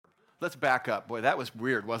let's back up. Boy, that was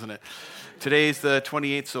weird, wasn't it? Today's the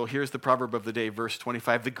 28th, so here's the proverb of the day, verse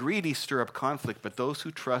 25. The greedy stir up conflict, but those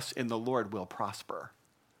who trust in the Lord will prosper.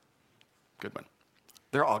 Good one.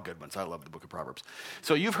 They're all good ones. I love the book of Proverbs.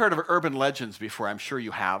 So you've heard of urban legends before. I'm sure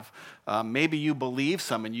you have. Maybe you believe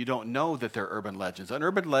some and you don't know that they're urban legends. An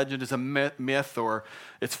urban legend is a myth or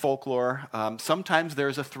it's folklore. Sometimes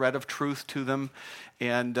there's a thread of truth to them.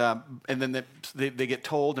 And then they get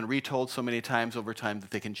told and retold so many times over time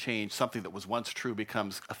that they can change. Something that was once true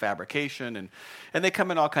becomes a fabrication. And they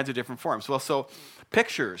come in all kinds of different forms. Well, so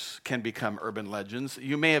pictures can become urban legends.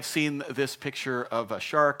 You may have seen this picture of a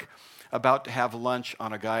shark about to have lunch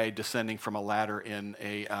on a guy descending from a ladder in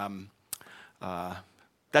a,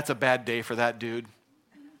 that's a bad day for that dude.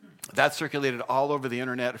 That circulated all over the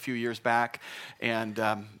internet a few years back, and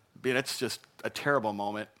it's just a terrible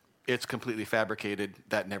moment. It's completely fabricated.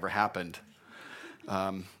 That never happened.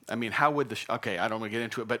 I mean, how would okay, I don't want to get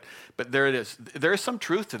into it, but there it is. There is some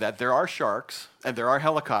truth to that. There are sharks, and there are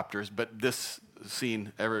helicopters, but this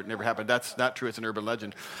scene never happened. That's not true. It's an urban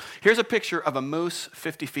legend. Here's a picture of a moose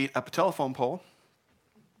 50 feet up a telephone pole.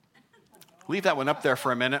 Leave that one up there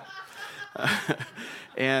for a minute.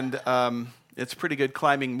 And it's pretty good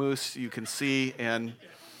climbing moose, you can see, and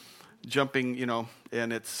jumping,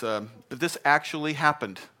 and it's, but this actually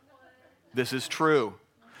happened. This is true.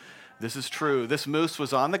 This is true. This moose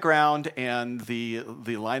was on the ground, and the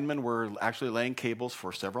linemen were actually laying cables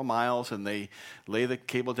for several miles, and they lay the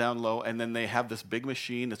cable down low, and then they have this big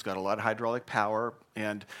machine that's got a lot of hydraulic power,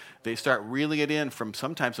 and they start reeling it in from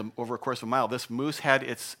sometimes over a course of a mile. This moose had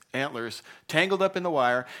its antlers tangled up in the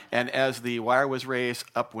wire, and as the wire was raised,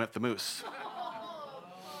 up went the moose.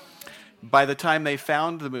 By the time they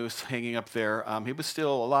found the moose hanging up there, he was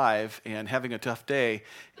still alive and having a tough day,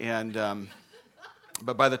 and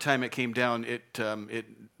but by the time it came down, it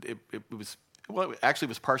was, well, it actually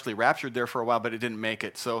was partially raptured there for a while, but it didn't make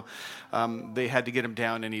it. So they had to get him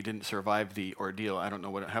down, and he didn't survive the ordeal. I don't know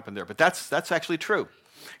what happened there, but that's actually true.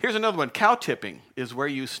 Here's another one. Cow tipping is where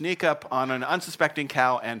you sneak up on an unsuspecting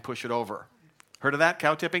cow and push it over. Heard of that,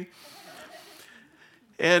 cow tipping?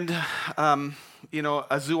 And,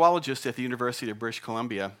 a zoologist at the University of British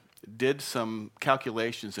Columbia did some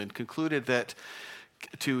calculations and concluded that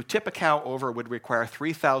to tip a cow over would require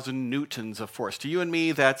 3,000 newtons of force. To you and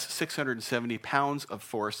me, that's 670 pounds of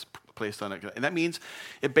force placed on it. And that means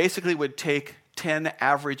it basically would take 10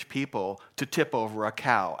 average people to tip over a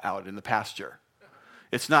cow out in the pasture.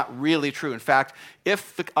 It's not really true. In fact,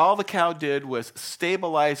 if all the cow did was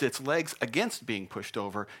stabilize its legs against being pushed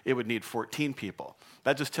over, it would need 14 people.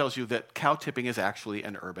 That just tells you that cow tipping is actually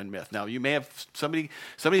an urban myth. Now, you may have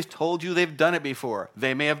somebody's told you they've done it before.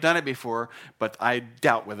 They may have done it before, but I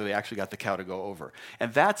doubt whether they actually got the cow to go over.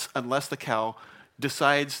 And that's unless the cow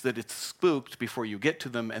decides that it's spooked before you get to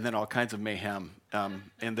them, and then all kinds of mayhem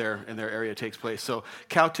in their area takes place. So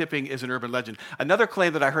cow tipping is an urban legend. Another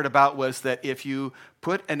claim that I heard about was that if you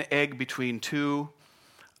put an egg between two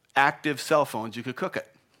active cell phones, you could cook it.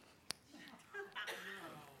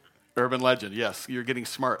 Urban legend, yes. You're getting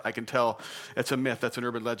smart. I can tell it's a myth. That's an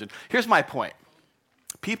urban legend. Here's my point.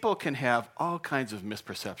 People can have all kinds of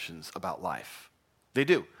misperceptions about life. They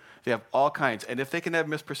do. They have all kinds. And if they can have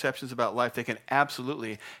misperceptions about life, they can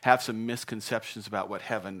absolutely have some misconceptions about what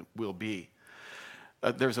heaven will be.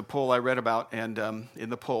 There's a poll I read about, and in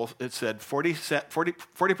the poll it said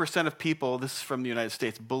 40% of people, this is from the United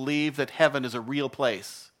States, believe that heaven is a real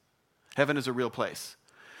place. Heaven is a real place.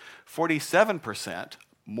 47%,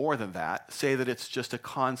 more than that, say that it's just a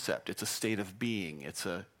concept. It's a state of being. It's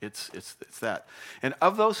that. And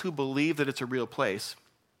of those who believe that it's a real place,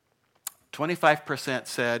 25%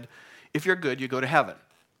 said, if you're good, you go to heaven.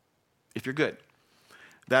 If you're good.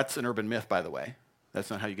 That's an urban myth, by the way. That's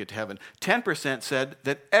not how you get to heaven. 10% said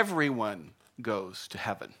that everyone goes to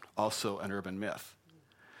heaven. Also an urban myth.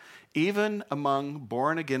 Even among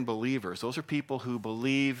born-again believers, those are people who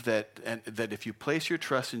believe that if you place your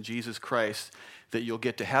trust in Jesus Christ, that you'll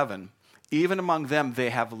get to heaven. Even among them,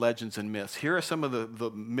 they have legends and myths. Here are some of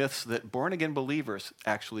the myths that born-again believers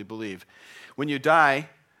actually believe. When you die,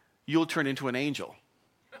 you'll turn into an angel,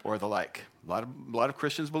 or the like. A lot of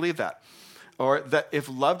Christians believe that. Or that if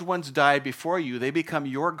loved ones die before you, they become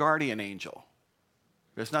your guardian angel.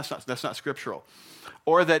 That's not scriptural.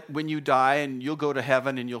 Or that when you die and you'll go to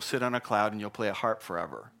heaven and you'll sit on a cloud and you'll play a harp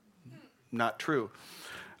forever. Not true.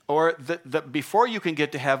 Or that before you can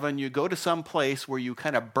get to heaven, you go to some place where you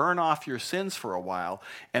kind of burn off your sins for a while,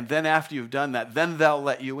 and then after you've done that, then they'll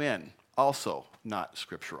let you in. Also not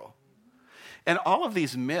scriptural. And all of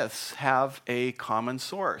these myths have a common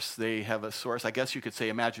source. They have a source, I guess you could say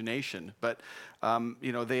imagination, but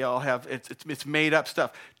they all have, it's made up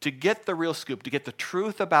stuff. To get the real scoop, to get the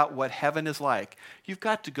truth about what heaven is like, you've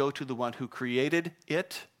got to go to the one who created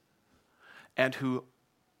it and who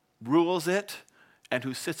rules it and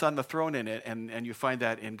who sits on the throne in it, and you find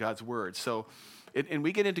that in God's word. So, and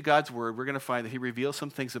we get into God's word, we're going to find that he reveals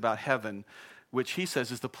some things about heaven, which he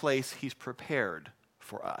says is the place he's prepared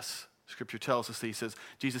for us. Scripture tells us that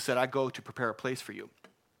Jesus said, I go to prepare a place for you.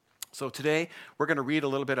 So today, we're going to read a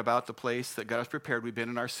little bit about the place that God has prepared. We've been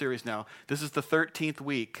in our series now. This is the 13th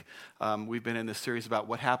week. We've been in this series about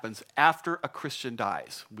what happens after a Christian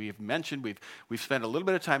dies. We've spent a little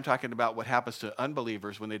bit of time talking about what happens to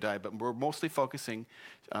unbelievers when they die, but we're mostly focusing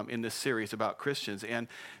in this series about Christians. And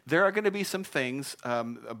there are going to be some things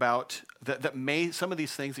about some of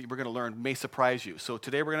these things that we're going to learn may surprise you. So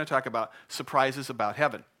today, we're going to talk about surprises about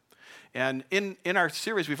heaven. And in our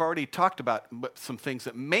series, we've already talked about some things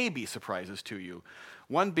that may be surprises to you.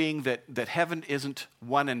 One being that heaven isn't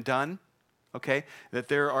one and done, okay? That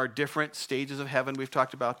there are different stages of heaven. We've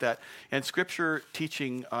talked about that. And Scripture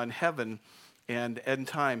teaching on heaven and end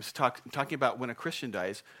times, talking about when a Christian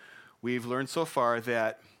dies, we've learned so far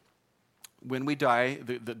that when we die,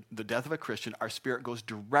 the death of a Christian, our spirit goes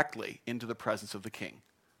directly into the presence of the King.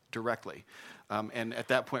 Directly. And at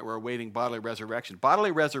that point, we're awaiting bodily resurrection.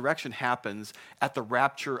 Bodily resurrection happens at the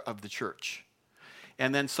rapture of the church.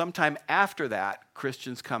 And then sometime after that,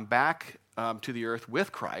 Christians come back to the earth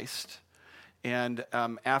with Christ. And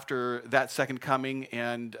after that second coming,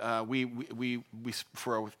 and we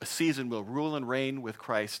for a season will rule and reign with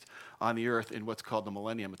Christ on the earth in what's called the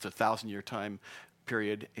millennium. It's a 1,000-year time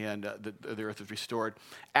period, and the earth is restored.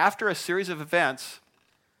 After a series of events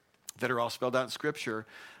that are all spelled out in Scripture,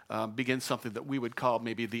 begins something that we would call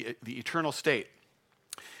maybe the eternal state.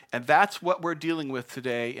 And that's what we're dealing with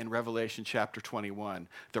today in Revelation chapter 21.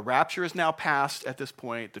 The rapture is now past at this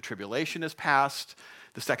point. The tribulation is past.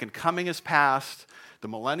 The second coming is past. The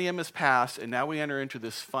millennium is past. And now we enter into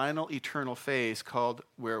this final eternal phase called,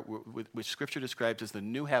 which Scripture describes as the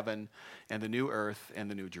new heaven and the new earth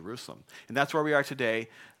and the new Jerusalem. And that's where we are today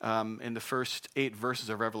in the first 8 verses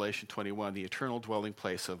of Revelation 21, the eternal dwelling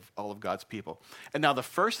place of all of God's people. And now the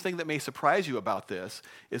first thing that may surprise you about this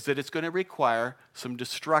is that it's going to require some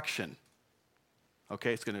destruction.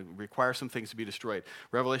 Okay, it's going to require some things to be destroyed.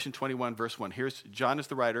 Revelation 21, verse 1. Here's John is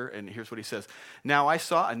the writer, and here's what he says. Now I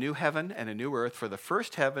saw a new heaven and a new earth, for the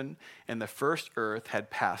first heaven and the first earth had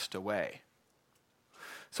passed away.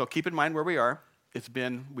 So keep in mind where we are.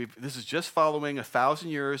 This is just following 1,000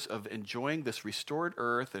 years of enjoying this restored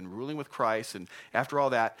earth and ruling with Christ. And after all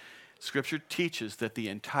that, Scripture teaches that the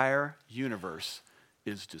entire universe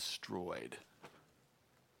is destroyed.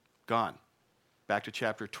 Gone. Back to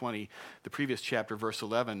chapter 20, the previous chapter, verse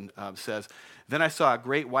 11 says, Then I saw a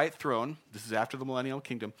great white throne, this is after the millennial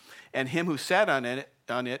kingdom, and him who sat on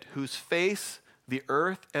it, whose face the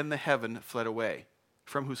earth and the heaven fled away.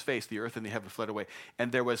 From whose face the earth and the heaven fled away.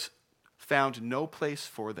 And there was found no place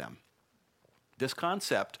for them. This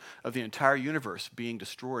concept of the entire universe being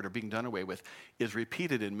destroyed or being done away with is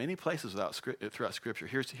repeated in many places throughout Scripture.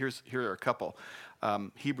 Here are a couple.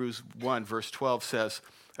 Hebrews 1, verse 12 says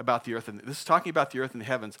about the earth, and this is talking about the earth and the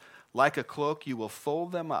heavens, like a cloak you will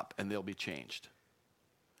fold them up and they'll be changed.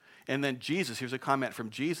 And then Jesus, here's a comment from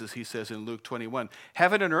Jesus. He says in Luke 21,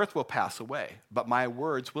 Heaven and earth will pass away, but my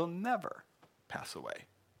words will never pass away.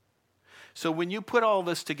 So when you put all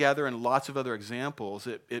this together and lots of other examples,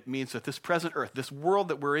 it means that this present earth, this world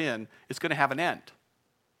that we're in, is going to have an end.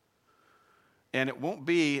 And it won't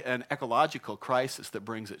be an ecological crisis that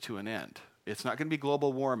brings it to an end. It's not going to be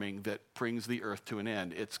global warming that brings the earth to an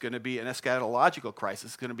end. It's going to be an eschatological crisis.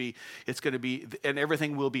 It's going to be, and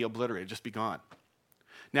everything will be obliterated, just be gone.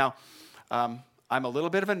 Now, I'm a little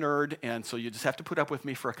bit of a nerd, and so you just have to put up with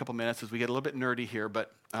me for a couple minutes as we get a little bit nerdy here,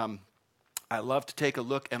 but I love to take a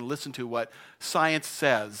look and listen to what science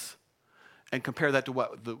says and compare that to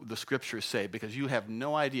what the Scriptures say, because you have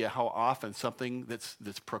no idea how often something that's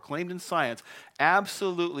proclaimed in science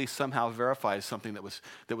absolutely somehow verifies something that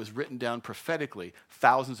was written down prophetically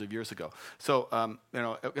thousands of years ago. So,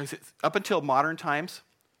 up until modern times,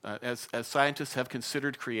 as scientists have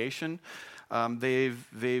considered creation,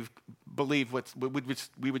 they've believed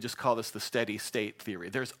we would just call this the steady state theory.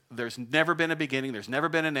 There's never been a beginning, there's never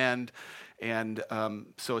been an end, and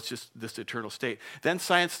so it's just this eternal state. Then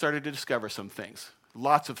science started to discover some things,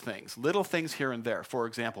 lots of things, little things here and there. For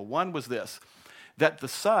example, one was this, that the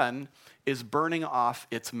sun is burning off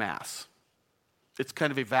its mass. It's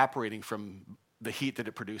kind of evaporating from the heat that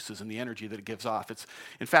it produces and the energy that it gives off.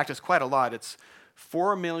 In fact, it's quite a lot. It's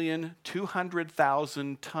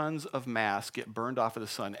 4,200,000 tons of mass get burned off of the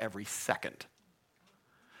sun every second.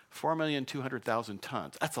 4,200,000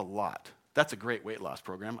 tons. That's a lot. That's a great weight loss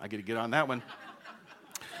program. I get to get on that one.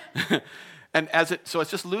 And so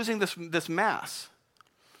it's just losing this mass.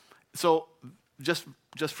 So just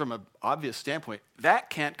from an obvious standpoint, that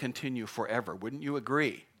can't continue forever. Wouldn't you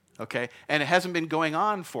agree? Okay, and it hasn't been going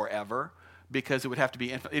on forever because it would have to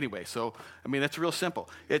be anyway. So I mean, that's real simple.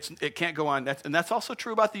 It can't go on. And that's also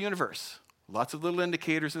true about the universe. Lots of little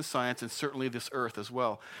indicators in science, and certainly this Earth as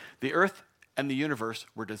well. The Earth and the universe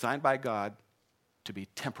were designed by God to be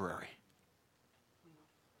temporary.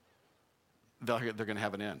 They're going to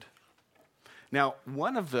have an end. Now,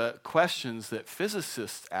 one of the questions that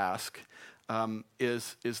physicists ask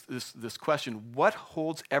is this question: what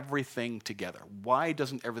holds everything together? Why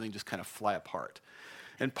doesn't everything just kind of fly apart?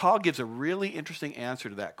 And Paul gives a really interesting answer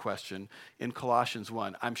to that question in Colossians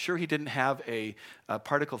 1. I'm sure he didn't have a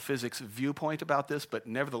particle physics viewpoint about this, but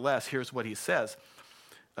nevertheless, here's what he says.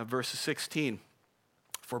 Verse 16,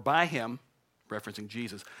 for by him, referencing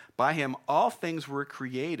Jesus, by him all things were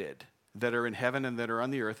created that are in heaven and that are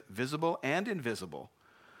on the earth, visible and invisible.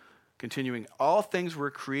 Continuing, all things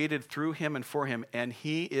were created through him and for him, and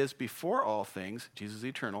he is before all things, Jesus is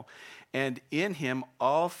eternal, and in him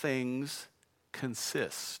all things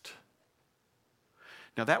consist.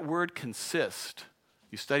 Now that word consist,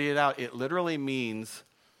 you study it out, it literally means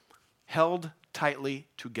held tightly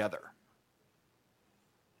together.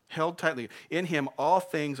 Held tightly. In him all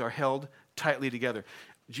things are held tightly together.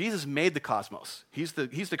 Jesus made the cosmos. He's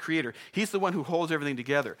the creator. He's the one who holds everything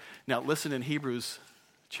together. Now listen in Hebrews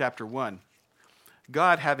chapter 1.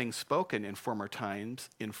 God, having spoken in former times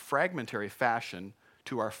in fragmentary fashion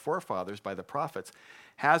to our forefathers by the prophets,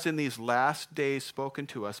 has in these last days spoken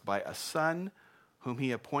to us by a Son whom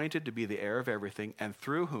he appointed to be the heir of everything, and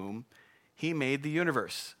through whom he made the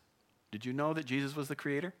universe. Did you know that Jesus was the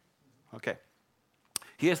creator? Okay.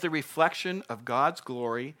 He is the reflection of God's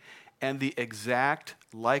glory and the exact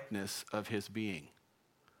likeness of his being.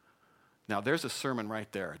 Now, there's a sermon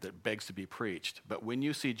right there that begs to be preached, but when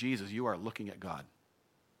you see Jesus, you are looking at God.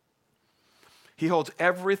 He holds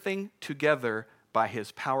everything together by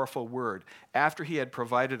his powerful word. After he had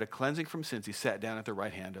provided a cleansing from sins, he sat down at the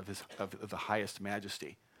right hand of the highest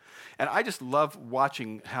majesty. And I just love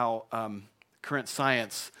watching how current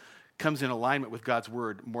science comes in alignment with God's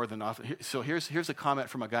word more than often. So here's a comment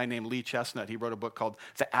from a guy named Lee Chestnut. He wrote a book called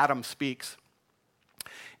The Atom Speaks.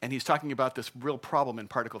 And he's talking about this real problem in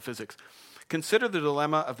particle physics. Consider the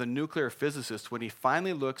dilemma of the nuclear physicist when he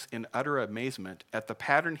finally looks in utter amazement at the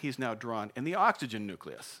pattern he's now drawn in the oxygen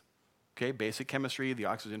nucleus. Okay, basic chemistry, the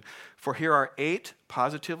oxygen. For here are 8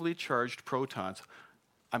 positively charged protons.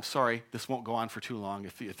 I'm sorry, this won't go on for too long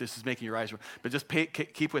if this is making your eyes, but just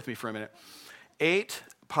keep with me for a minute. 8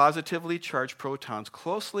 positively charged protons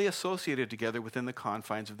closely associated together within the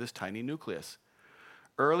confines of this tiny nucleus.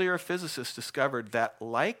 Earlier physicists discovered that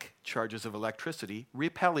like charges of electricity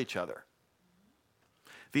repel each other.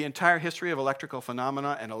 The entire history of electrical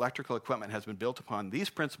phenomena and electrical equipment has been built upon these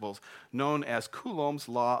principles known as Coulomb's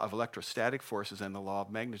law of electrostatic forces and the law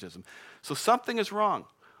of magnetism. So something is wrong.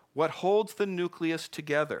 What holds the nucleus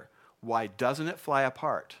together? Why doesn't it fly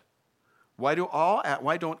apart? Why don't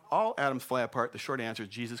all atoms fly apart? The short answer is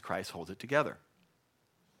Jesus Christ holds it together.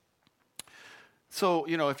 So,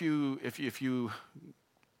 if you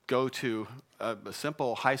go to a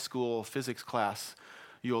simple high school physics class,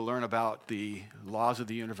 you'll learn about the laws of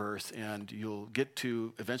the universe, and you'll get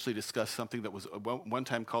to eventually discuss something that was one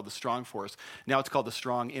time called the strong force. Now it's called the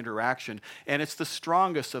strong interaction, and it's the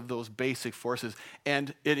strongest of those basic forces,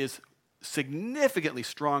 and it is significantly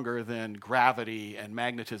stronger than gravity and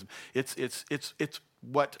magnetism. It's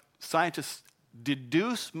what scientists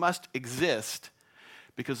deduce must exist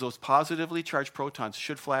because those positively charged protons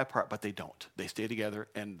should fly apart, but they don't. They stay together,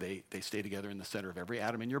 and they stay together in the center of every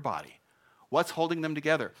atom in your body. What's holding them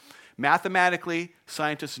together? Mathematically,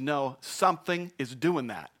 scientists know something is doing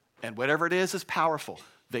that, and whatever it is powerful.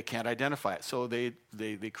 They can't identify it, so they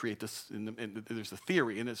create this. There's a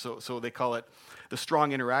theory in it, so they call it the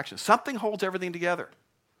strong interaction. Something holds everything together.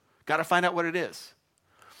 Got to find out what it is.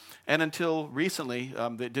 And until recently,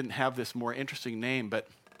 they didn't have this more interesting name, but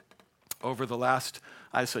over the last,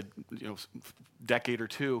 decade or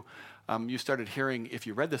two, you started hearing, if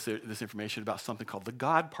you read this information, about something called the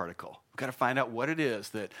God particle. We've got to find out what it is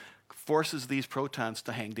that forces these protons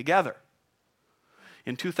to hang together.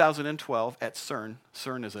 In 2012 at CERN,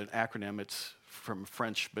 CERN is an acronym, it's from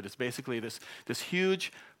French, but it's basically this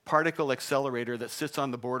huge particle accelerator that sits on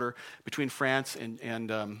the border between France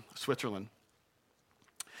and Switzerland.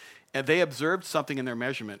 And they observed something in their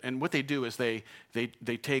measurement. And what they do is they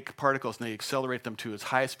take particles and they accelerate them to as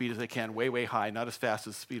high a speed as they can, way, way high, not as fast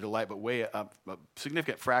as the speed of light, but way up, a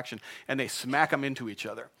significant fraction, and they smack them into each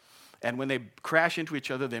other. And when they crash into each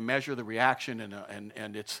other, they measure the reaction,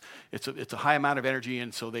 and it's a high amount of energy,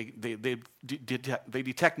 and so they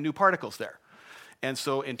detect new particles there. And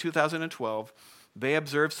so in 2012, they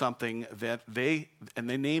observed something that they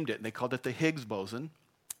named it, and they called it the Higgs boson.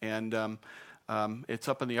 And it's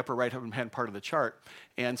up in the upper right-hand part of the chart.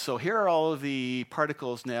 And so here are all of the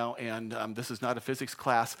particles now, and this is not a physics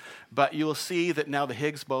class, but you will see that now the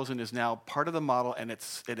Higgs boson is now part of the model, and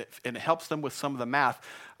it helps them with some of the math.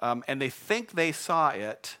 And they think they saw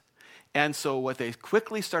it, and so what they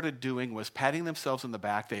quickly started doing was patting themselves on the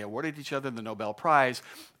back. They awarded each other the Nobel Prize,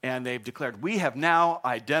 and they've declared, we have now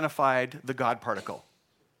identified the God particle,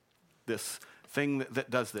 this thing that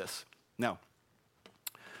does this. Now,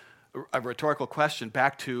 a rhetorical question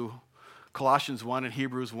back to Colossians 1 and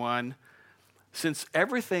Hebrews 1. Since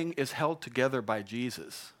everything is held together by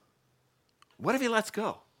Jesus, what if he lets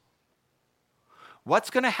go? What's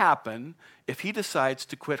going to happen if he decides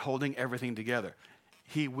to quit holding everything together?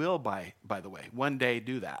 He will, by the way, one day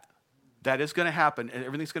do that. That is going to happen, and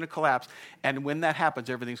everything's going to collapse. And when that happens,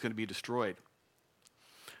 everything's going to be destroyed.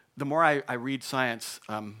 The more I read science,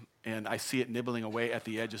 and I see it nibbling away at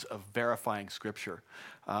the edges of verifying Scripture.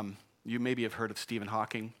 You maybe have heard of Stephen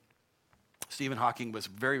Hawking. Stephen Hawking was a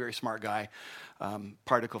very, very smart guy,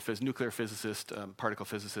 nuclear physicist, particle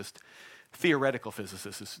physicist. Theoretical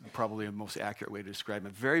physicist is probably the most accurate way to describe him. A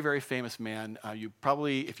very, very famous man. You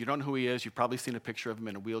probably, if you don't know who he is, you've probably seen a picture of him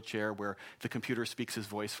in a wheelchair where the computer speaks his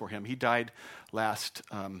voice for him. He died last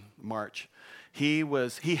March. He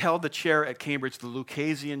held the chair at Cambridge, the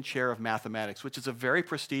Lucasian Chair of Mathematics, which is a very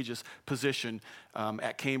prestigious position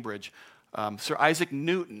at Cambridge. Sir Isaac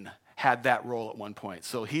Newton had that role at one point.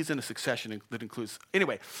 So he's in a succession that includes,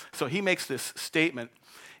 anyway, so he makes this statement,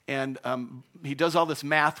 and he does all this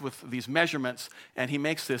math with these measurements, and he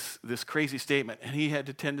makes this crazy statement. And he had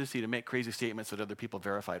a tendency to make crazy statements that other people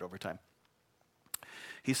verified over time.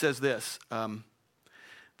 He says this,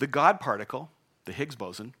 the God particle, the Higgs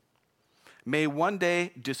boson, may one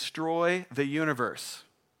day destroy the universe.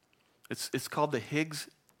 It's called the Higgs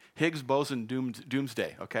boson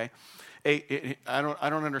doomsday, okay? I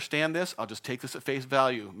don't understand this. I'll just take this at face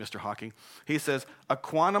value, Mr. Hawking. He says, a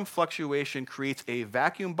quantum fluctuation creates a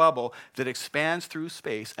vacuum bubble that expands through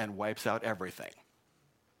space and wipes out everything.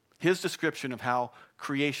 His description of how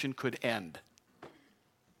creation could end.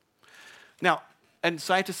 Now, and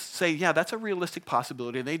scientists say, yeah, that's a realistic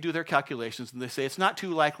possibility, and they do their calculations, and they say it's not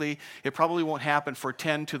too likely. It probably won't happen for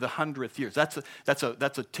 10 to the 100th years. That's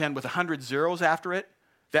a 10 with 100 zeros after it,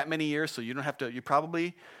 that many years, so you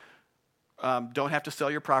probably don't have to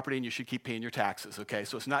sell your property, and you should keep paying your taxes, okay?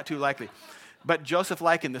 So it's not too likely. But Joseph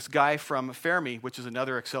Liken, this guy from Fermi, which is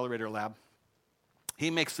another accelerator lab,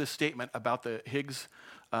 he makes this statement about the Higgs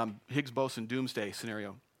boson doomsday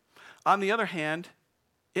scenario. On the other hand,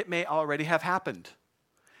 it may already have happened,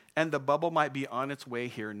 and the bubble might be on its way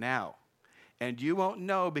here now. And you won't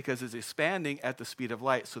know because it's expanding at the speed of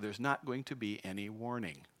light, so there's not going to be any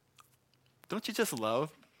warning. Don't you just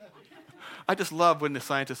love? I just love when the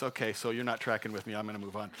scientists, okay, so you're not tracking with me, I'm going to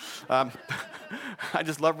move on. I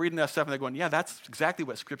just love reading that stuff, and they're going, yeah, that's exactly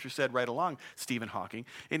what Scripture said right along, Stephen Hawking.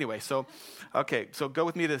 Anyway, so go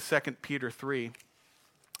with me to 2 Peter 3.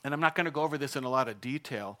 And I'm not going to go over this in a lot of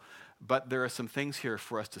detail, but there are some things here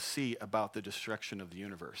for us to see about the destruction of the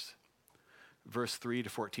universe. Verse 3 to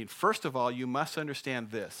 14. First of all, you must understand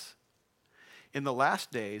this. In the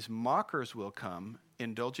last days, mockers will come,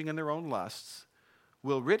 indulging in their own lusts,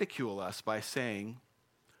 will ridicule us by saying,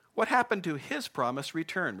 what happened to his promised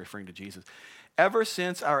return, referring to Jesus? Ever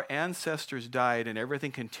since our ancestors died and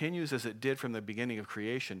everything continues as it did from the beginning of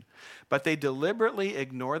creation, but they deliberately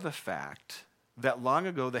ignore the fact that long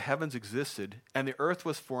ago the heavens existed and the earth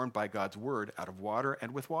was formed by God's word out of water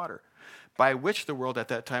and with water, by which the world at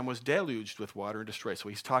that time was deluged with water and destroyed. So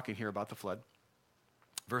he's talking here about the flood.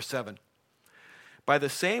 Verse 7. By the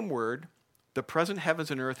same word, the present heavens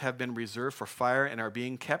and earth have been reserved for fire and are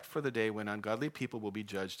being kept for the day when ungodly people will be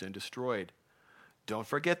judged and destroyed. Don't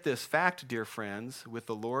forget this fact, dear friends. With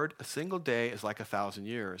the Lord, a single day is like 1,000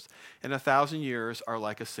 years, and 1,000 years are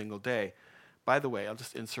like a single day. By the way, I'll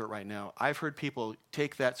just insert right now. I've heard people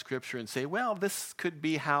take that scripture and say, well, this could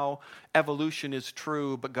be how evolution is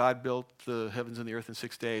true, but God built the heavens and the earth in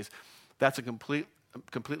 6 days. That's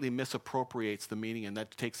completely misappropriates the meaning, and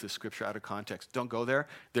that takes this scripture out of context. Don't go there.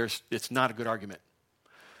 It's not a good argument.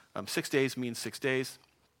 6 days means 6 days,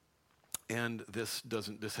 and this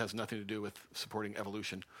has nothing to do with supporting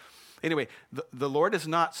evolution. Anyway, the Lord is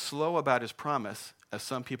not slow about his promise, as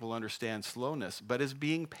some people understand slowness, but is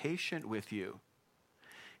being patient with you.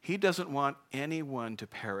 He doesn't want anyone to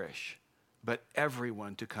perish, but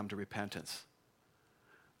everyone to come to repentance.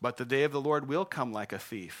 But the day of the Lord will come like a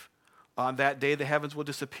thief. On that day, the heavens will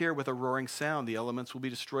disappear with a roaring sound. The elements will be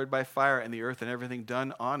destroyed by fire, and the earth and everything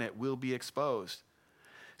done on it will be exposed.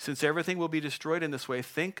 Since everything will be destroyed in this way,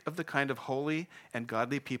 think of the kind of holy and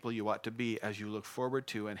godly people you ought to be as you look forward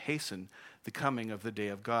to and hasten the coming of the day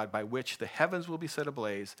of God, by which the heavens will be set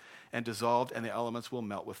ablaze and dissolved, and the elements will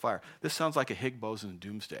melt with fire. This sounds like a Higgs-boson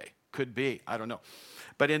doomsday. Could be, I don't know.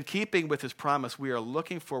 But in keeping with his promise, we are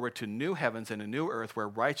looking forward to new heavens and a new earth where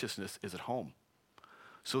righteousness is at home.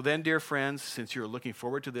 So then, dear friends, since you're looking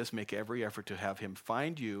forward to this, make every effort to have him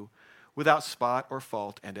find you without spot or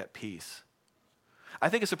fault and at peace. I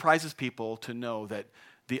think it surprises people to know that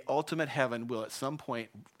the ultimate heaven will at some point,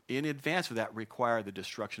 in advance of that, require the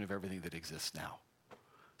destruction of everything that exists now.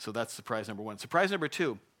 So that's surprise number one. Surprise number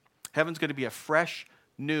two, heaven's going to be a fresh,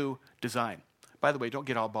 new design. By the way, don't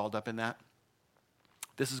get all balled up in that.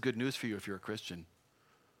 This is good news for you if you're a Christian,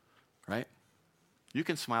 right? You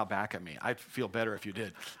can smile back at me. I'd feel better if you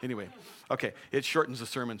did. Anyway, okay, it shortens the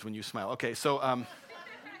sermons when you smile. Okay, so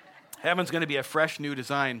heaven's going to be a fresh, new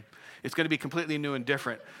design. It's going to be completely new and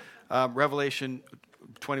different. Revelation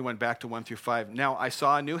 21, back to 1 through 5. Now I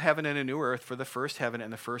saw a new heaven and a new earth, for the first heaven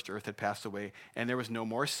and the first earth had passed away, and there was no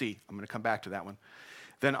more sea. I'm going to come back to that one.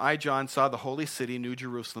 Then I, John, saw the holy city, New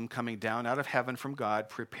Jerusalem, coming down out of heaven from God,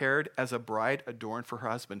 prepared as a bride adorned for her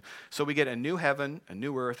husband. So we get a new heaven, a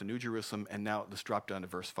new earth, a new Jerusalem, and now let's drop down to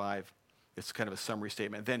verse 5. It's kind of a summary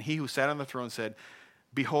statement. Then he who sat on the throne said,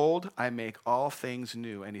 "Behold, I make all things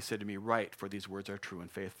new." And he said to me, "Write, for these words are true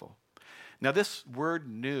and faithful." Now this word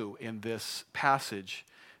new in this passage,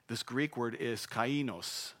 this Greek word is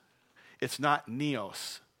kainos. It's not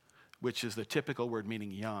neos, which is the typical word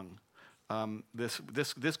meaning young.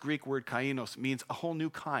 This Greek word kainos means a whole new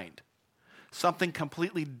kind, something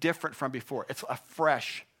completely different from before. It's a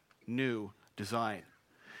fresh, new design.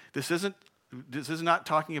 This is not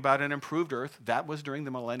talking about an improved earth. That was during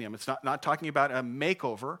the millennium. It's not talking about a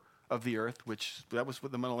makeover of the earth, which that was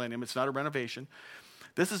with the millennium. It's not a renovation.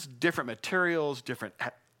 This is different materials, different,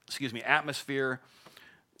 atmosphere.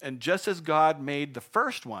 And just as God made the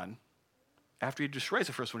first one, after he destroys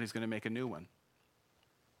the first one, he's going to make a new one.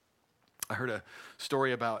 I heard a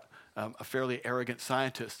story about a fairly arrogant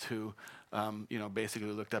scientist who, basically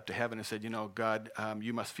looked up to heaven and said, God,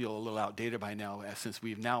 you must feel a little outdated by now, since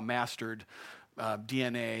we've now mastered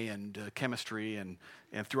DNA and chemistry, and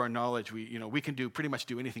through our knowledge, we can pretty much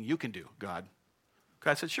do anything you can do, God.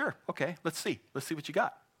 God said, "Sure, okay, let's see what you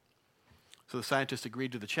got." So the scientist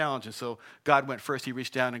agreed to the challenge, and so God went first. He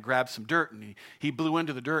reached down and grabbed some dirt, and he blew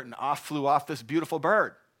into the dirt, and flew off this beautiful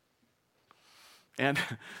bird. And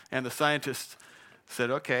the scientist said,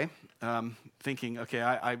 "Okay," thinking, "Okay,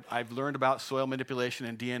 I've learned about soil manipulation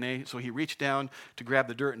and DNA." So he reached down to grab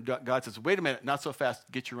the dirt, and God says, "Wait a minute, not so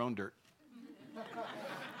fast. Get your own dirt."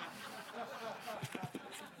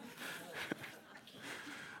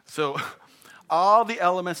 So all the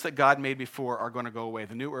elements that God made before are going to go away.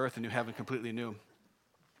 The new earth, the new heaven, completely new.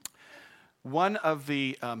 One of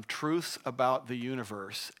the truths about the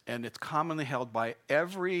universe, and it's commonly held by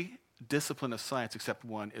every discipline of science except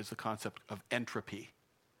one, is the concept of entropy.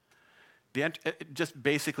 Just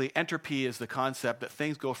basically, entropy is the concept that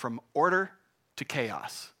things go from order to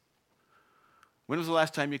chaos. When was the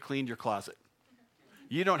last time you cleaned your closet?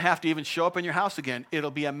 You don't have to even show up in your house again. It'll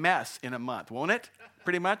be a mess in a month, won't it?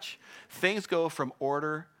 Pretty much. Things go from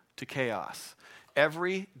order to chaos.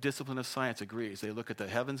 Every discipline of science agrees. They look at the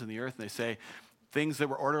heavens and the earth and they say things that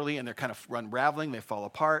were orderly and they're kind of unraveling, they fall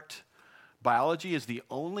apart. Biology is the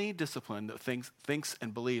only discipline that thinks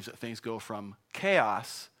and believes that things go from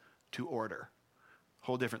chaos to order.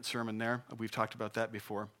 Whole different sermon there. We've talked about that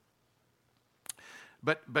before.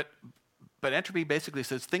 But entropy basically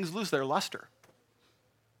says things lose their luster.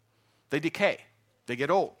 They decay. They get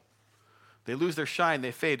old. They lose their shine.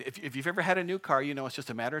 They fade. If you've ever had a new car, you know it's just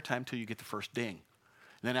a matter of time till you get the first ding.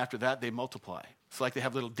 And then after that, they multiply. It's like they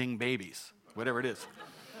have little ding babies, whatever it is.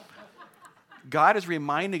 God is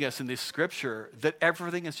reminding us in this scripture that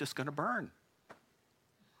everything is just going to burn.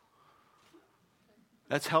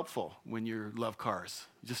 That's helpful when you love cars.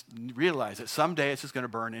 Just realize that someday it's just going to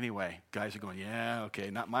burn anyway. Guys are going, "Yeah,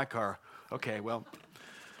 okay, not my car." Okay, well,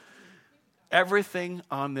 everything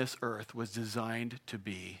on this earth was designed to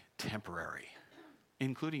be temporary,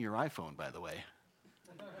 including your iPhone, by the way.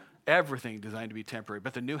 Everything designed to be temporary.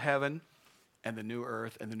 But the new heaven and the new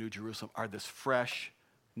earth and the new Jerusalem are this fresh,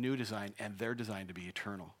 new design, and they're designed to be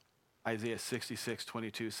eternal. Isaiah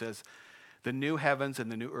 66:22 says, "The new heavens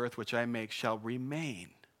and the new earth which I make shall remain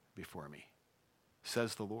before me,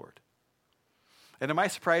 says the Lord." And it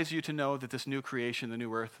might surprise you to know that this new creation, the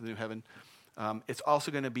new earth, the new heaven, it's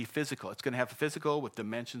also going to be physical. It's going to have a physical with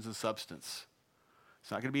dimensions and substance.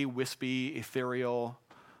 It's not going to be wispy, ethereal,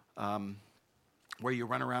 where you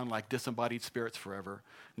run around like disembodied spirits forever.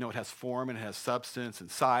 No, it has form and it has substance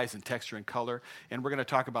and size and texture and color. And we're going to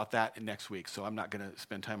talk about that next week, so I'm not going to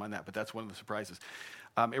spend time on that, but that's one of the surprises.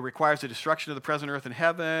 It requires the destruction of the present earth and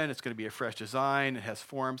heaven. It's going to be a fresh design. It has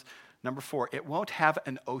forms. Number 4, it won't have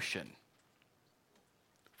an ocean.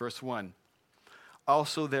 Verse 1,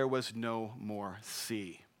 also there was no more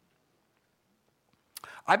sea.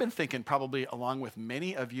 I've been thinking, probably along with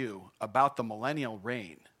many of you, about the millennial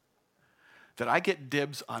reign, that I get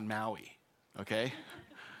dibs on Maui, okay?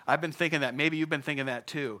 I've been thinking that. Maybe you've been thinking that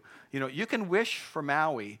too. You know, you can wish for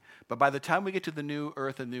Maui, but by the time we get to the new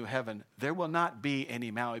earth and new heaven, there will not be any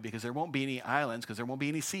Maui because there won't be any islands because there won't be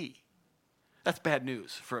any sea. That's bad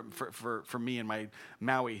news for me and my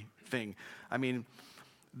Maui thing. I mean,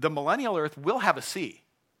 the millennial earth will have a sea,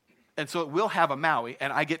 and so it will have a Maui,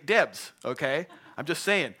 and I get dibs, okay? I'm just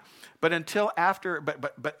saying. But until after,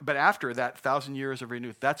 but after that 1,000 years of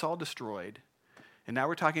renewal, that's all destroyed. And now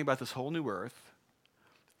we're talking about this whole new earth,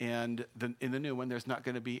 and in the new one, there's not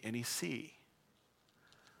going to be any sea.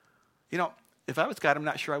 You know, if I was God, I'm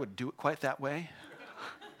not sure I would do it quite that way.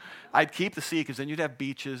 I'd keep the sea, because then you'd have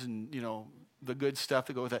beaches and, you know, the good stuff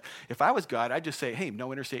that go with that. If I was God, I'd just say, hey,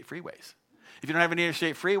 no interstate freeways. If you don't have an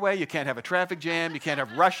interstate freeway, you can't have a traffic jam, you can't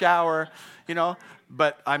have rush hour, you know.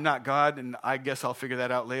 But I'm not God, and I guess I'll figure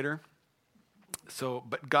that out later. So,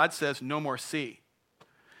 but God says no more sea.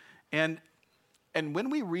 And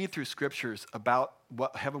when we read through scriptures about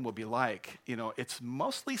what heaven will be like, you know, it's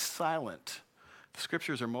mostly silent. The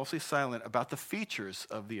scriptures are mostly silent about the features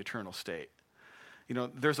of the eternal state. You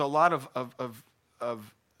know, there's a lot of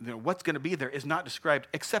you know, what's going to be there is not described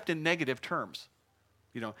except in negative terms.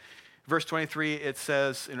 You know, verse 23, it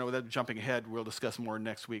says, you know, without jumping ahead, we'll discuss more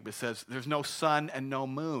next week, but it says there's no sun and no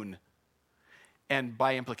moon. And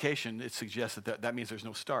by implication, it suggests that means there's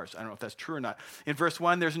no stars. I don't know if that's true or not. In verse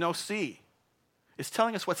 1, there's no sea. It's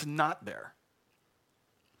telling us what's not there.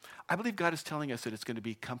 I believe God is telling us that it's going to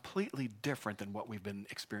be completely different than what we've been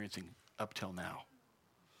experiencing up till now.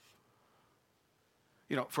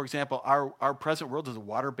 You know, for example, our present world is a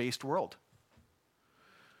water-based world.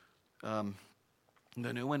 The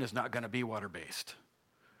new one is not going to be water-based.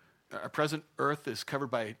 Our present earth is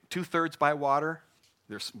covered by 2/3 by water.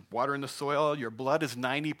 There's water in the soil. Your blood is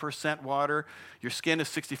 90% water. Your skin is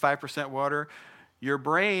 65% water. Your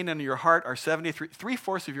brain and your heart are 73.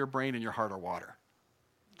 3/4 of your brain and your heart are water.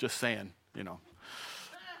 Just saying, you know.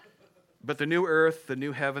 But the new earth, the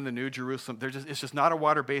new heaven, the new Jerusalem, it's just not a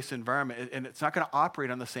water-based environment, and it's not going to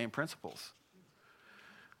operate on the same principles.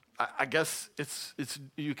 I guess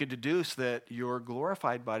you could deduce that your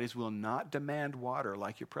glorified bodies will not demand water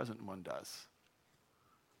like your present one does.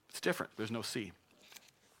 It's different. There's no sea.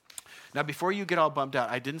 Now, before you get all bummed out,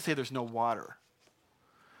 I didn't say there's no water.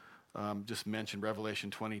 Just mentioned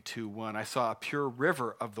Revelation 22:1. I saw a pure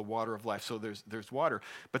river of the water of life. So there's water,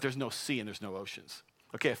 but there's no sea and there's no oceans.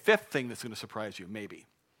 Okay, a fifth thing that's going to surprise you, maybe.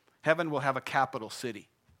 Heaven will have a capital city.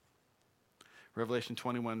 Revelation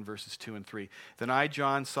 21, verses 2 and 3. Then I,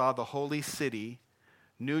 John, saw the holy city,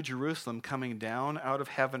 New Jerusalem, coming down out of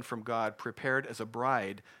heaven from God, prepared as a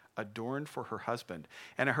bride, adorned for her husband.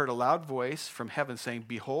 And I heard a loud voice from heaven saying,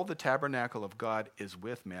 behold, the tabernacle of God is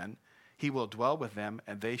with men. He will dwell with them,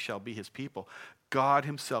 and they shall be his people. God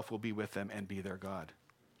himself will be with them and be their God.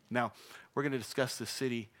 Now, we're going to discuss this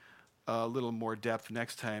city a little more depth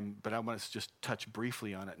next time, but I want us to just touch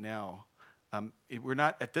briefly on it now. We're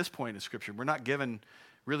not, at this point in Scripture, we're not given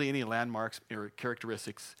really any landmarks or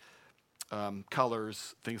characteristics,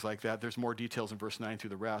 colors, things like that. There's more details in verse 9 through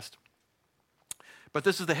the rest. But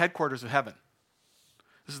this is the headquarters of heaven.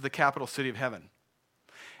 This is the capital city of heaven.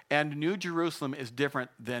 And New Jerusalem is different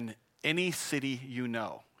than any city you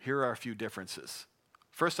know. Here are a few differences.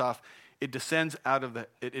 First off, it descends out of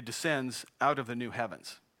the new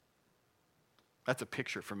heavens. That's a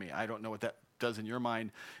picture for me. I don't know what that does in your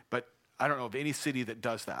mind, but I don't know of any city that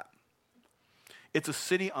does that. It's a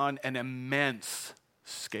city on an immense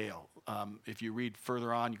scale. If you read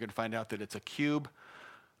further on, you're going to find out that it's a cube,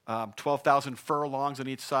 12,000 furlongs on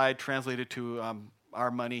each side, translated to our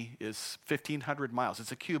money is 1,500 miles.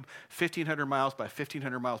 It's a cube, 1,500 miles by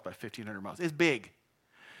 1,500 miles by 1,500 miles. It's big.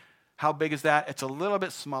 How big is that? It's a little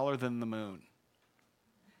bit smaller than the moon.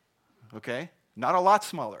 Okay? Not a lot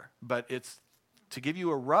smaller, but it's, to give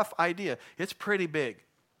you a rough idea, it's pretty big.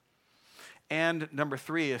 And number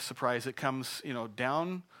three, a surprise, it comes,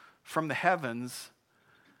 down from the heavens,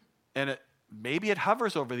 and maybe it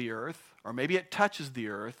hovers over the earth, or maybe it touches the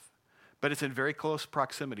earth, but it's in very close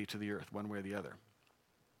proximity to the earth, one way or the other.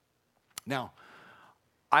 Now,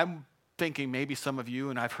 I'm thinking maybe some of you,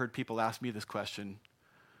 and I've heard people ask me this question,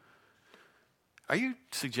 are you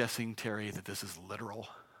suggesting, Terry, that this is literal?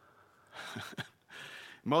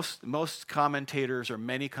 Most commentators, or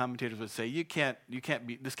many commentators, would say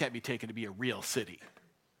this can't be taken to be a real city.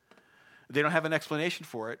 They don't have an explanation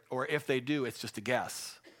for it, or if they do, it's just a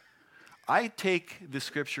guess. I take the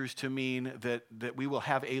scriptures to mean that we will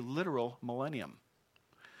have a literal millennium.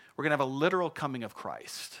 We're going to have a literal coming of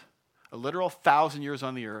Christ, a literal 1,000 years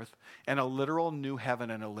on the earth, and a literal new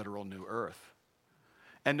heaven and a literal new earth.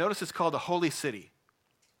 And notice it's called a holy city.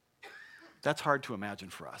 That's hard to imagine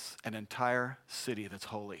for us, an entire city that's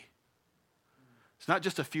holy. It's not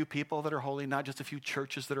just a few people that are holy, not just a few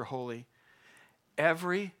churches that are holy.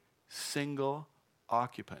 Every single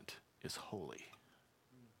occupant is holy.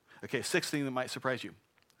 Okay, sixth thing that might surprise you.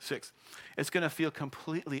 Six, it's going to feel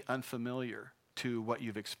completely unfamiliar to what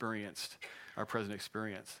you've experienced, our present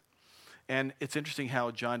experience. And it's interesting how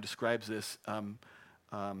John describes this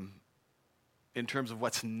in terms of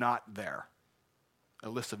what's not there. A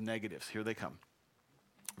list of negatives. Here they come.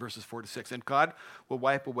 Verses 4-6. And God will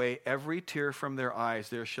wipe away every tear from their eyes.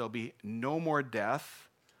 There shall be no more death,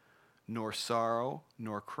 nor sorrow,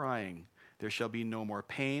 nor crying. There shall be no more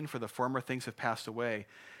pain, for the former things have passed away.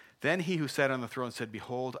 Then he who sat on the throne said,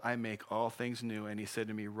 Behold, I make all things new. And he said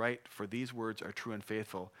to me, Write, for these words are true and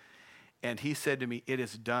faithful. And he said to me, It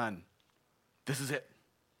is done. This is it.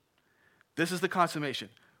 This is the consummation.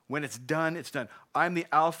 When it's done, it's done. I'm the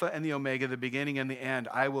Alpha and the Omega, the beginning and the end.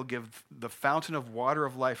 I will give the fountain of water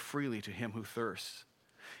of life freely to him who thirsts.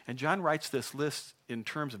 And John writes this list in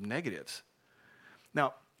terms of negatives.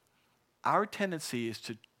 Now, our tendency is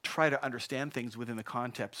to try to understand things within the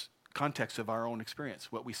context of our own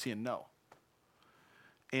experience, what we see and know.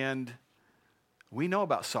 And we know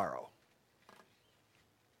about sorrow.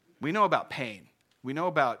 We know about pain. We know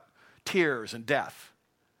about tears and death.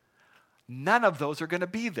 None of those are going to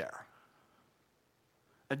be there.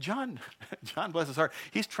 And John, bless his heart,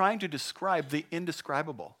 he's trying to describe the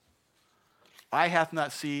indescribable. Eye hath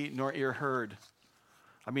not seen, nor ear heard.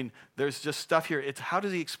 I mean, there's just stuff here. It's how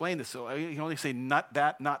does he explain this? So he can only say, not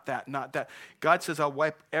that, not that, not that. God says, I'll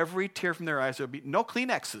wipe every tear from their eyes. There'll be no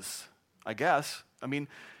Kleenexes, I guess. I mean,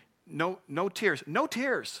 no tears. No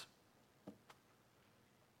tears.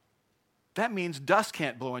 That means dust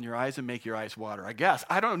can't blow in your eyes and make your eyes water, I guess.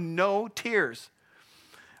 I don't know, tears.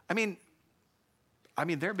 I mean,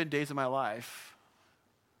 there have been days in my life,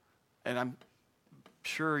 and I'm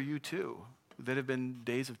sure you too, that have been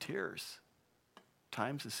days of tears,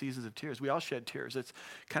 times and seasons of tears. We all shed tears. It's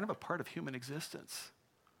kind of a part of human existence,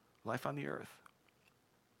 life on the earth.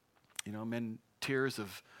 Tears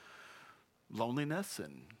of loneliness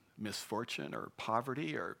and misfortune or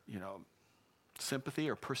poverty or, sympathy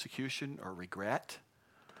or persecution or regret.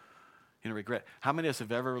 Regret. How many of us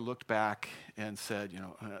have ever looked back and said,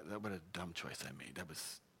 what a dumb choice I made.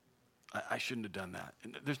 I shouldn't have done that.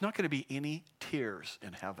 And there's not going to be any tears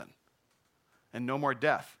in heaven and no more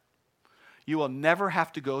death. You will never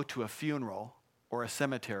have to go to a funeral or a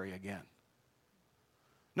cemetery again.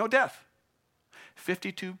 No death.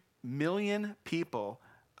 52 million people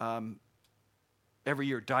every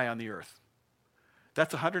year die on the earth.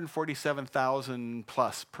 That's 147,000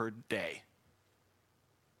 plus per day.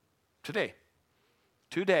 Today,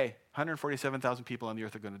 147,000 people on the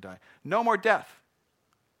earth are going to die. No more death.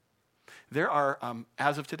 There are,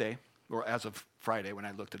 as of today, or as of Friday when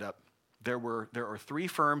I looked it up, there are 3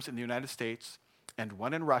 firms in the United States and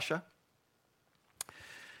 1 in Russia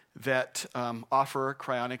that offer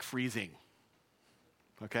cryonic freezing.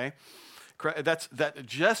 Okay? That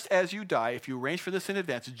just as you die, if you arrange for this in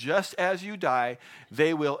advance, just as you die,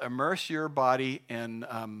 they will immerse your body in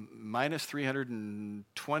minus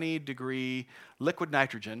 320 degree liquid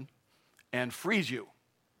nitrogen and freeze you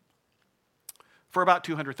for about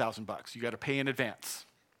 $200,000. You got to pay in advance.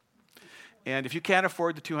 And if you can't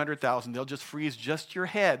afford the $200,000, they'll just freeze just your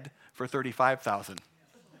head for $35,000.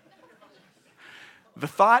 The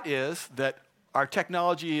thought is that our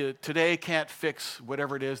technology today can't fix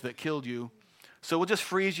whatever it is that killed you, so we'll just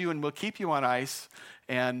freeze you and we'll keep you on ice,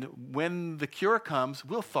 and when the cure comes,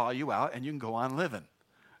 we'll thaw you out and you can go on living.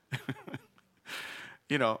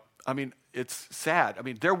 It's sad.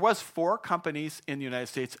 There was 4 companies in the United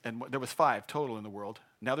States, and there was 5 total in the world.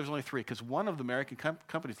 Now there's only 3, because one of the American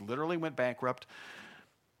companies literally went bankrupt.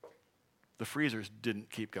 The freezers didn't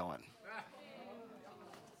keep going.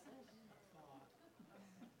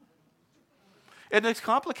 And it's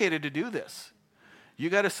complicated to do this. You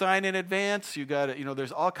got to sign in advance. You got to,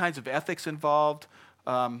 there's all kinds of ethics involved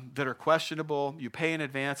that are questionable. You pay in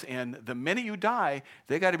advance, and the minute you die,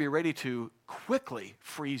 they got to be ready to quickly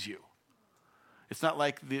freeze you. It's not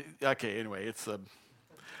like anyway,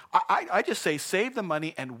 I just say save the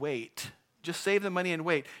money and wait. Just save the money and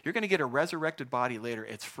wait. You're going to get a resurrected body later.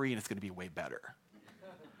 It's free, and it's going to be way better.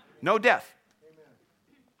 No death.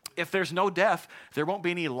 If there's no death, there won't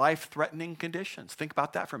be any life-threatening conditions. Think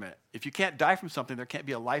about that for a minute. If you can't die from something, there can't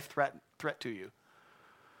be a life threat to you.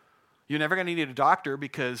 You're never going to need a doctor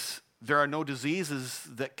because there are no diseases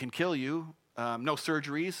that can kill you, no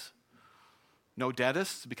surgeries, no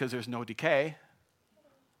dentists because there's no decay.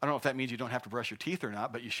 I don't know if that means you don't have to brush your teeth or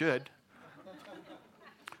not, but you should.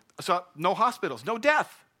 So no hospitals, no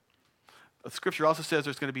death. The scripture also says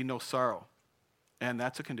there's going to be no sorrow. And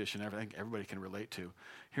that's a condition I think everybody can relate to.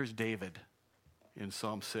 Here's David in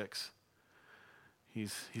Psalm 6.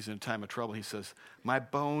 He's in a time of trouble. He says, my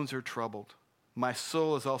bones are troubled. My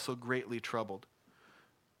soul is also greatly troubled.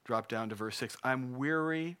 Drop down to verse 6. I'm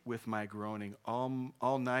weary with my groaning.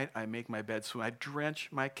 All night I make my bed swim. I drench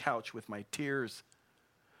my couch with my tears.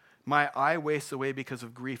 My eye wastes away because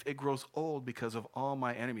of grief. It grows old because of all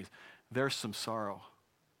my enemies. There's some sorrow.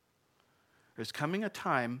 There's coming a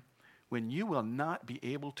time when you will not be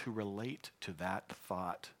able to relate to that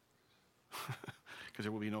thought because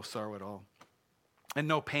there will be no sorrow at all and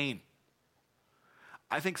no pain.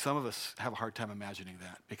 I think some of us have a hard time imagining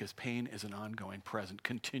that because pain is an ongoing, present,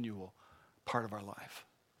 continual part of our life.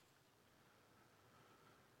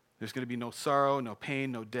 There's going to be no sorrow, no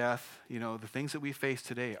pain, no death. The things that we face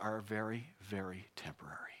today are very, very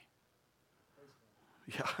temporary.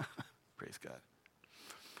 Yeah, praise God.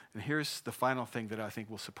 And here's the final thing that I think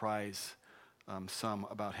will surprise some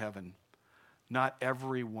about heaven. Not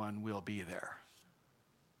everyone will be there.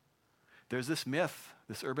 There's this myth,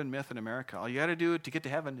 this urban myth in America. All you got to do to get to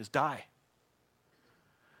heaven is die.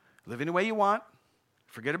 Live any way you want.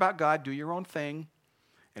 Forget about God. Do your own thing.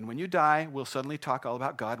 And when you die, we'll suddenly talk all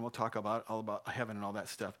about God and we'll talk all about heaven and all that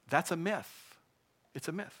stuff. That's a myth. It's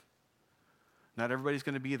a myth. Not everybody's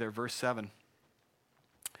going to be there. Verse 7.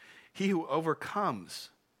 He who overcomes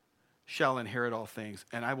shall inherit all things,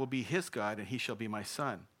 and I will be his God, and he shall be my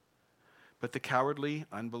son. But the cowardly,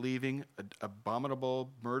 unbelieving, abominable,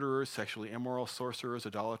 murderers, sexually immoral, sorcerers,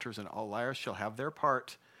 idolaters, and all liars shall have their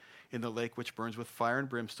part in the lake which burns with fire and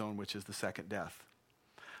brimstone, which is the second death.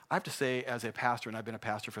 I have to say, as a pastor, and I've been a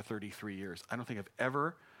pastor for 33 years, I don't think I've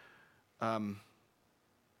ever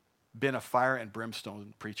been a fire and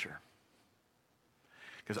brimstone preacher.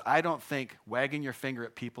 Because I don't think wagging your finger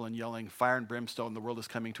at people and yelling, fire and brimstone, the world is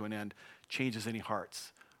coming to an end, changes any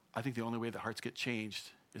hearts. I think the only way that hearts get changed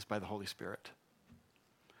is by the Holy Spirit.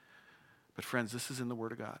 But friends, this is in the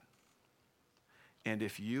Word of God. And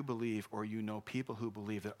if you believe or you know people who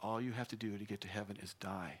believe that all you have to do to get to heaven is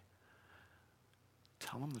die,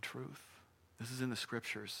 tell them the truth. This is in the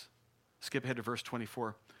Scriptures. Skip ahead to verse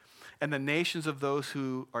 24. And the nations of those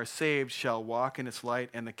who are saved shall walk in its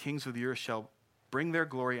light, and the kings of the earth shall bring their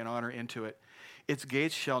glory and honor into it. Its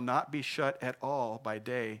gates shall not be shut at all by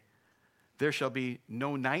day. There shall be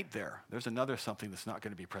no night there. There's another something that's not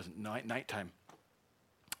going to be present, nighttime.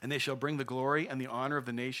 And they shall bring the glory and the honor of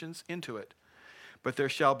the nations into it. But there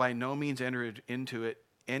shall by no means enter into it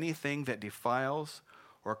anything that defiles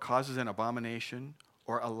or causes an abomination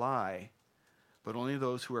or a lie, but only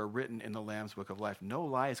those who are written in the Lamb's book of life. No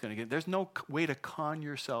lie is going to get. There's no way to con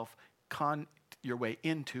your way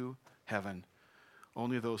into heaven.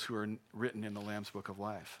 Only those who are written in the Lamb's book of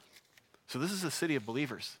life. So this is a city of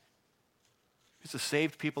believers. It's a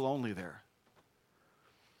saved people only there.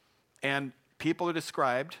 And people are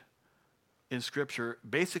described in Scripture,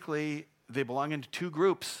 basically they belong into two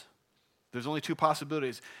groups. There's only two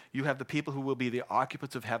possibilities. You have the people who will be the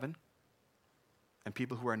occupants of heaven and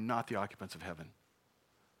people who are not the occupants of heaven.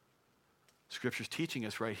 Scripture's teaching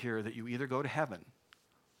us right here that you either go to heaven,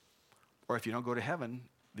 or if you don't go to heaven,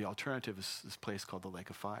 the alternative is this place called the lake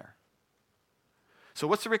of fire. So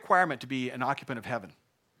what's the requirement to be an occupant of heaven?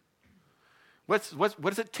 What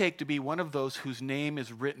does it take to be one of those whose name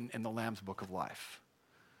is written in the Lamb's book of life?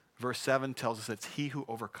 Verse 7 tells us it's he who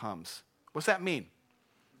overcomes. What's that mean?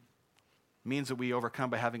 It means that we overcome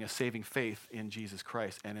by having a saving faith in Jesus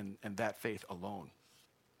Christ and in that faith alone.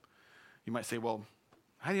 You might say, well,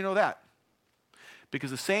 how do you know that?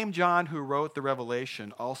 Because the same John who wrote the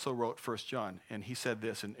Revelation also wrote 1 John, and he said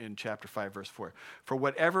this in chapter 5, verse 4. For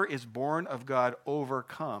whatever is born of God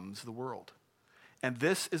overcomes the world. And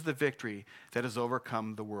this is the victory that has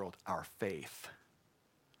overcome the world, our faith.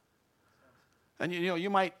 And you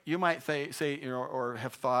might say or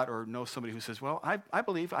have thought or know somebody who says, well, I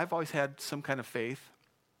believe I've always had some kind of faith.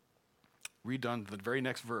 Read on the very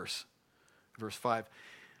next verse, verse 5.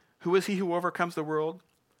 Who is he who overcomes the world?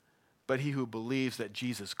 But he who believes that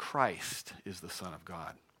Jesus Christ is the Son of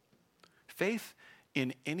God. Faith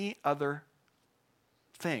in any other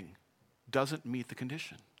thing doesn't meet the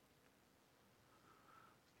condition.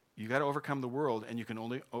 You got to overcome the world, and you can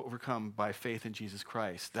only overcome by faith in Jesus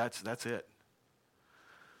Christ. That's it.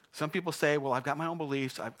 Some people say, well, I've got my own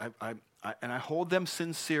beliefs, and I hold them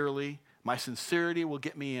sincerely. My sincerity will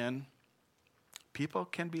get me in. People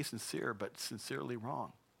can be sincere, but sincerely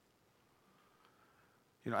wrong.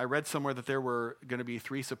 I read somewhere that there were going to be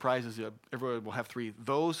 3 surprises. Everyone will have 3.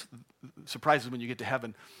 Those surprises when you get to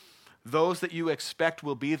heaven, those that you expect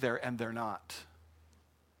will be there, and they're not.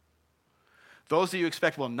 Those that you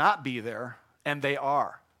expect will not be there, and they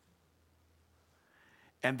are.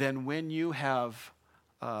 And then when you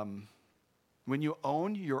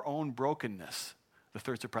own your own brokenness, the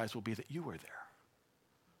third surprise will be that you were there.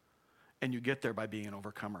 And you get there by being an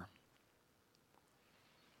overcomer.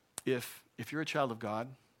 If you're a child of God,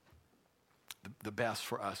 the best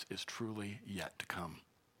for us is truly yet to come.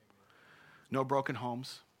 No broken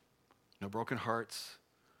homes, no broken hearts,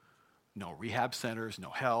 no rehab centers,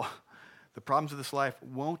 no hell. The problems of this life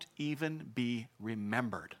won't even be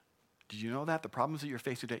remembered. Did you know that? The problems that you're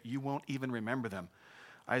facing today, you won't even remember them.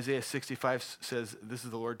 Isaiah 65 says, this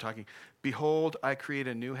is the Lord talking, behold, I create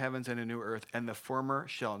a new heavens and a new earth, and the former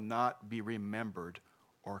shall not be remembered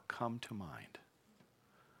or come to mind.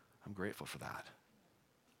 I'm grateful for that.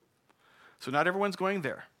 So not everyone's going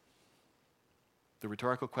there. The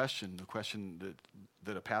rhetorical question, the question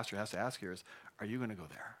that a pastor has to ask here is, are you going to go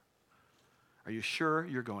there? Are you sure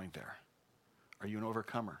you're going there? Are you an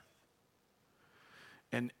overcomer?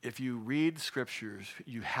 And if you read scriptures,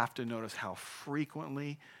 you have to notice how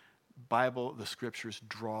frequently the scriptures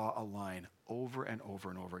draw a line over and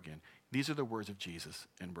over and over again. These are the words of Jesus,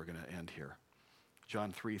 and we're going to end here.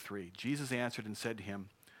 John 3:3. Jesus answered and said to him,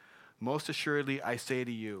 most assuredly I say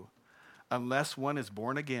to you, unless one is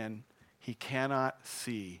born again, he cannot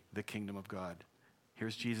see the kingdom of God.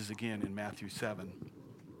 Here's Jesus again in Matthew 7.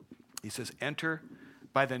 He says, enter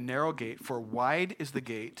by the narrow gate, for wide is the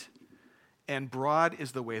gate, and broad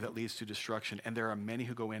is the way that leads to destruction, and there are many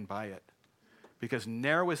who go in by it. Because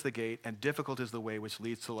narrow is the gate, and difficult is the way which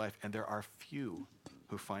leads to life, and there are few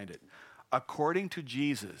who find it. According to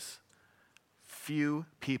Jesus, few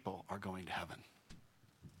people are going to heaven.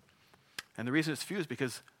 And the reason it's few is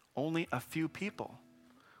because only a few people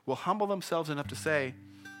will humble themselves enough to say,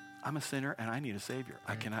 I'm a sinner and I need a Savior.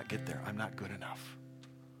 I cannot get there. I'm not good enough.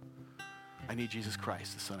 I need Jesus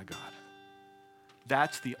Christ, the Son of God.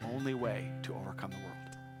 That's the only way to overcome the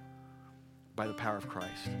world, by the power of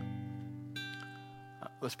Christ.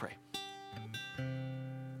 Let's pray.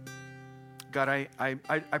 God,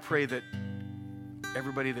 I pray that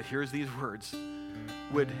everybody that hears these words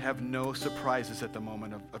would have no surprises at the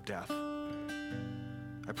moment of death.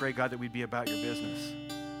 I pray, God, that we'd be about your business.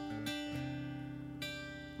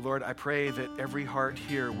 Lord, I pray that every heart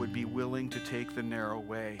here would be willing to take the narrow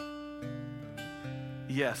way.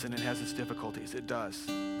 Yes, and it has its difficulties. It does.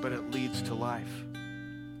 But it leads to life.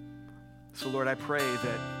 So, Lord, I pray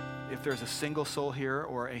that if there's a single soul here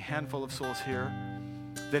or a handful of souls here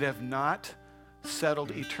that have not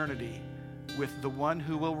settled eternity with the one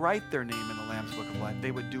who will write their name in the Lamb's Book of Life,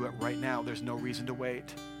 they would do it right now. There's no reason to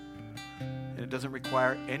wait. And it doesn't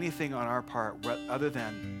require anything on our part other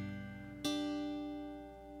than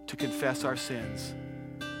to confess our sins.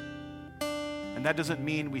 And that doesn't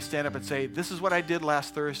mean we stand up and say, this is what I did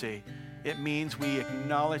last Thursday. It means we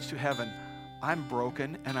acknowledge to heaven, I'm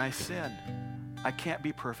broken and I sin. I can't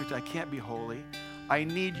be perfect. I can't be holy. I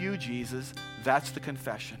need you, Jesus. That's the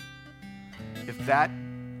confession. If that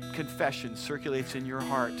confession circulates in your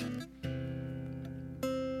heart,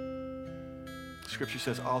 Scripture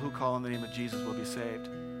says all who call on the name of Jesus will be saved.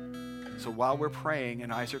 So while we're praying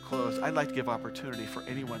and eyes are closed, I'd like to give opportunity for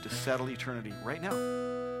anyone to settle eternity right now.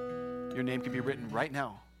 Your name can be written right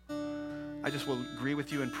now. I just will agree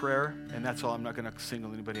with you in prayer, and that's all. I'm not going to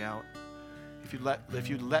single anybody out. If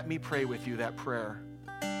you'd let me pray with you that prayer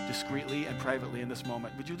discreetly and privately in this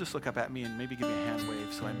moment, would you just look up at me and maybe give me a hand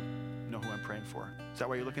wave so I know who I'm praying for? Is that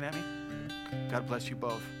why you're looking at me? God bless you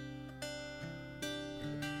both.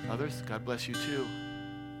 Others, God bless you too.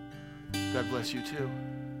 God bless you too.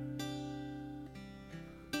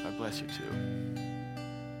 God bless you too.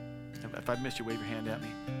 If I've missed you, wave your hand at me.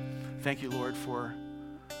 Thank you, Lord, for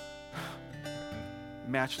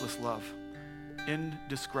matchless love,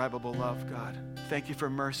 indescribable love, God. Thank you for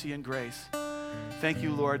mercy and grace. Thank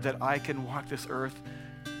you, Lord, that I can walk this earth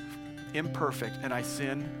imperfect and I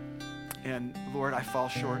sin. And Lord, I fall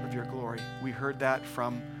short of your glory. We heard that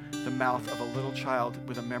from the mouth of a little child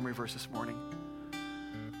with a memory verse this morning.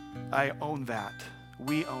 I own that.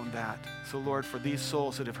 We own that. So Lord, for these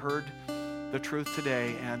souls that have heard the truth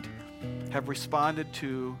today and have responded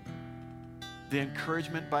to the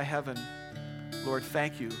encouragement by heaven, Lord,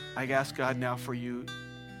 thank you. I ask God now for you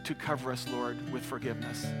to cover us, Lord, with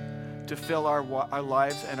forgiveness, to fill our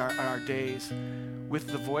lives and our days with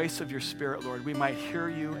the voice of your Spirit, Lord. We might hear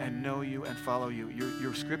you and know you and follow you.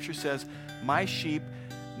 Your scripture says, my sheep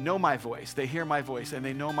know my voice. They hear my voice and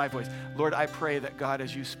they know my voice. Lord, I pray that God,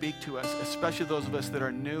 as you speak to us, especially those of us that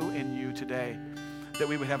are new in you today, that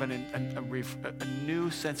we would have a new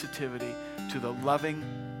sensitivity to the loving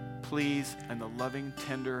pleas and the loving,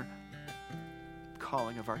 tender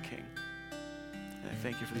calling of our King. And I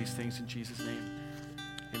thank you for these things in Jesus' name.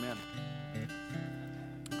 Amen.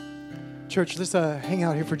 Church, let's hang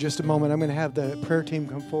out here for just a moment. I'm going to have the prayer team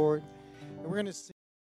come forward, and we're going to sing.